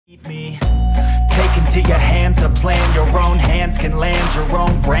Me. Take into your hands a plan, your own hands can land your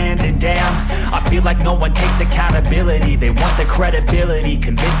own brand. And damn, I feel like no one takes accountability. They want the credibility,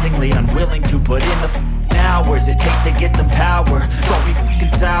 convincingly unwilling to put in the hours it takes to get some power. Don't be f***ing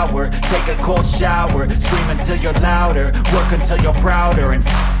sour, take a cold shower, scream until you're louder, work until you're prouder. And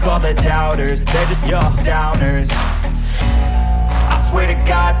f*** all the doubters, they're just your downers. I swear to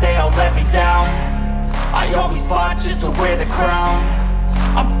God they all let me down. I always fought just to wear the crown.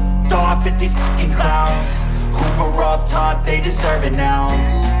 I'm off at these fucking clowns who were all taught they deserve an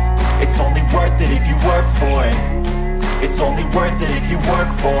ounce. It's only worth it if you work for it. It's only worth it if you work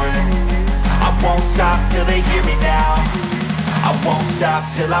for it. I won't stop till they hear me now. I won't stop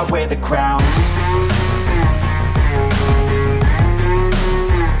till I wear the crown.